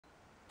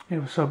Hey,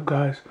 what's up,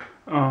 guys?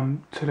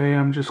 Today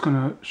I'm just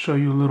gonna show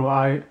you a little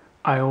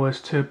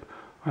iOS tip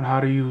on how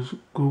to use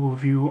Google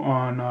View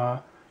on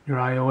your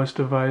iOS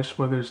device,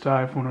 whether it's the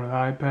iPhone or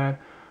the iPad.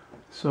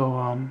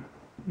 So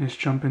let's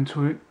jump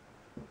into it.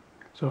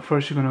 So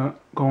first you're gonna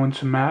go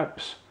into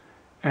Maps,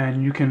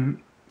 and you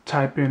can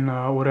type in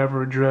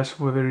whatever address,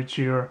 whether it's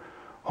your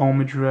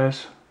home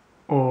address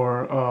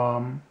or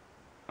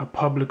a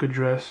public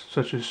address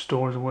such as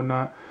stores and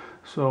whatnot.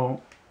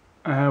 So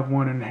I have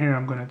one in here.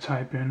 I'm gonna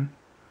type in.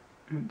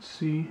 Let's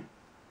see.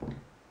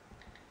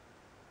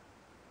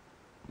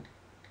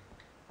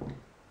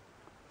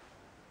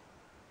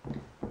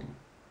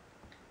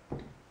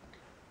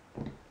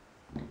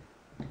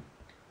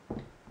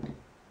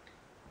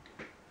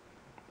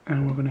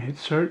 And we're going to hit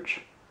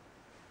search.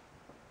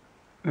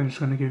 And it's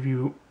going to give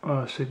you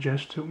a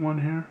suggested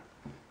one here.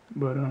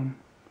 But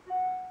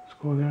let's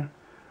go there.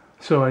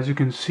 So as you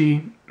can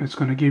see, it's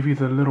going to give you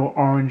the little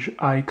orange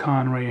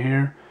icon right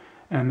here.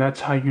 And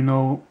that's how you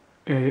know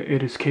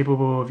it is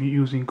capable of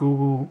using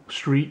Google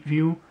Street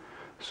View.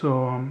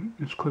 So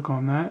let's click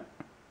on that.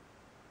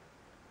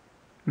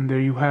 And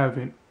there you have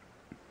it.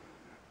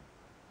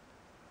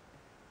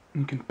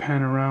 You can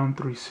pan around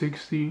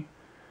 360.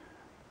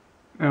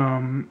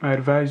 I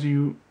advise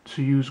you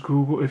to use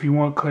Google. If you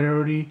want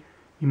clarity,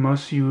 you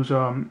must use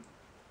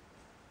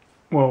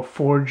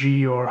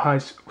 4G or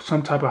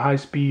some type of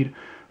high-speed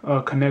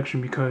connection,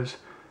 because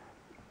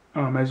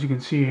as you can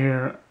see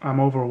here,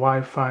 I'm over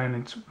Wi-Fi and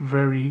it's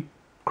very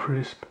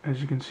crisp.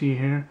 As you can see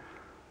here,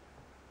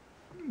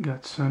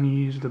 got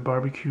Sunny's, the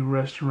barbecue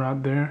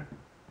restaurant there.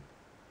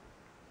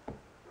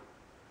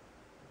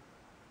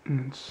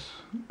 And let's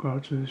go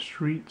out to the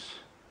streets.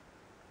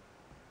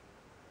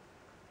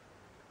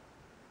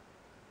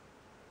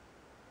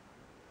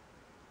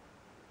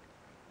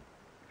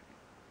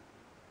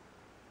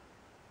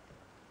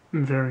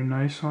 Very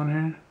nice on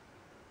here.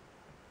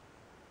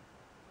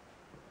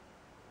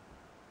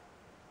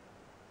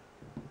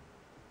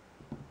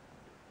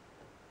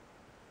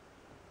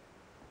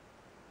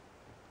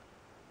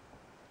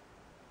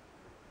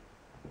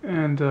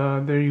 And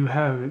there you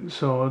have it.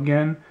 So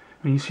again,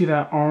 when you see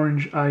that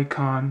orange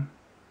icon,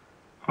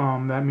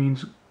 that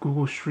means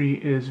Google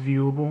Street is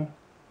viewable.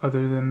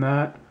 Other than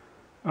that,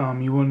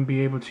 you wouldn't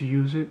be able to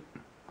use it.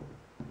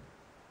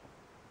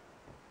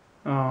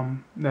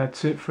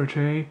 That's it for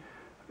today.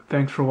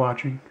 Thanks for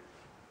watching.